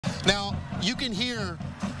Now, you can hear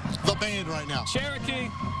the band right now. Cherokee.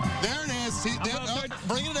 There it is.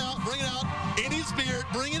 Bringing it out. Bring it out. Indian Spirit,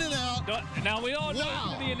 bringing it out. Now, we all know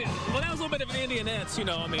Wow. well, that was a little bit of an Indianette, you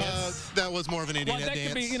know. I mean, that was more of an Indianette that dance.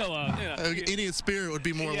 Could be, you know, Indian Spirit would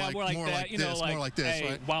be more like that, you know, this, more like this, hey,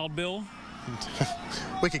 right? Wild Bill.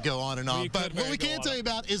 We could go on and on, but what we can tell you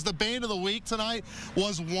about is the band of the week tonight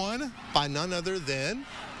was won by none other than...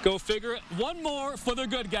 Go figure. One more for the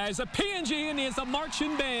good guys. The P&G Indians, the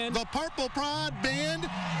marching band. The Purple Pride band.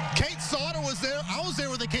 Kate Sauter was there. I was there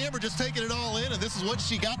with the camera just taking it all in, and this is what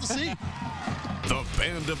she got to see. The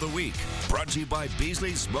Band of the Week, brought to you by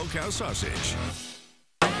Beasley's Smokehouse Sausage.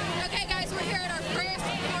 Okay, guys, we're here at our first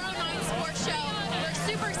 409 Sports show. We're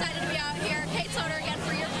super excited to be out here. Kate Sauter again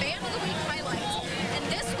for your Band of the Week highlights. And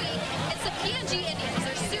this week, it's the P&G Indians.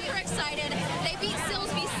 They're super excited. They beat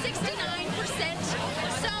Silsbee 69%.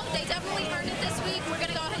 So they definitely earned it this week. We're going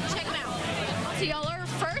to go ahead and check them out. So y'all are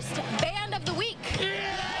first Band of the Week.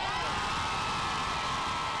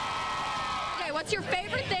 Okay, what's your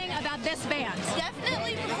favorite thing about this band?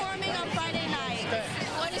 Definitely performing on Friday night.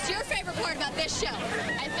 What is your favorite part about this show?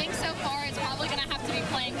 I think so far it's probably going to have to be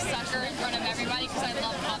playing such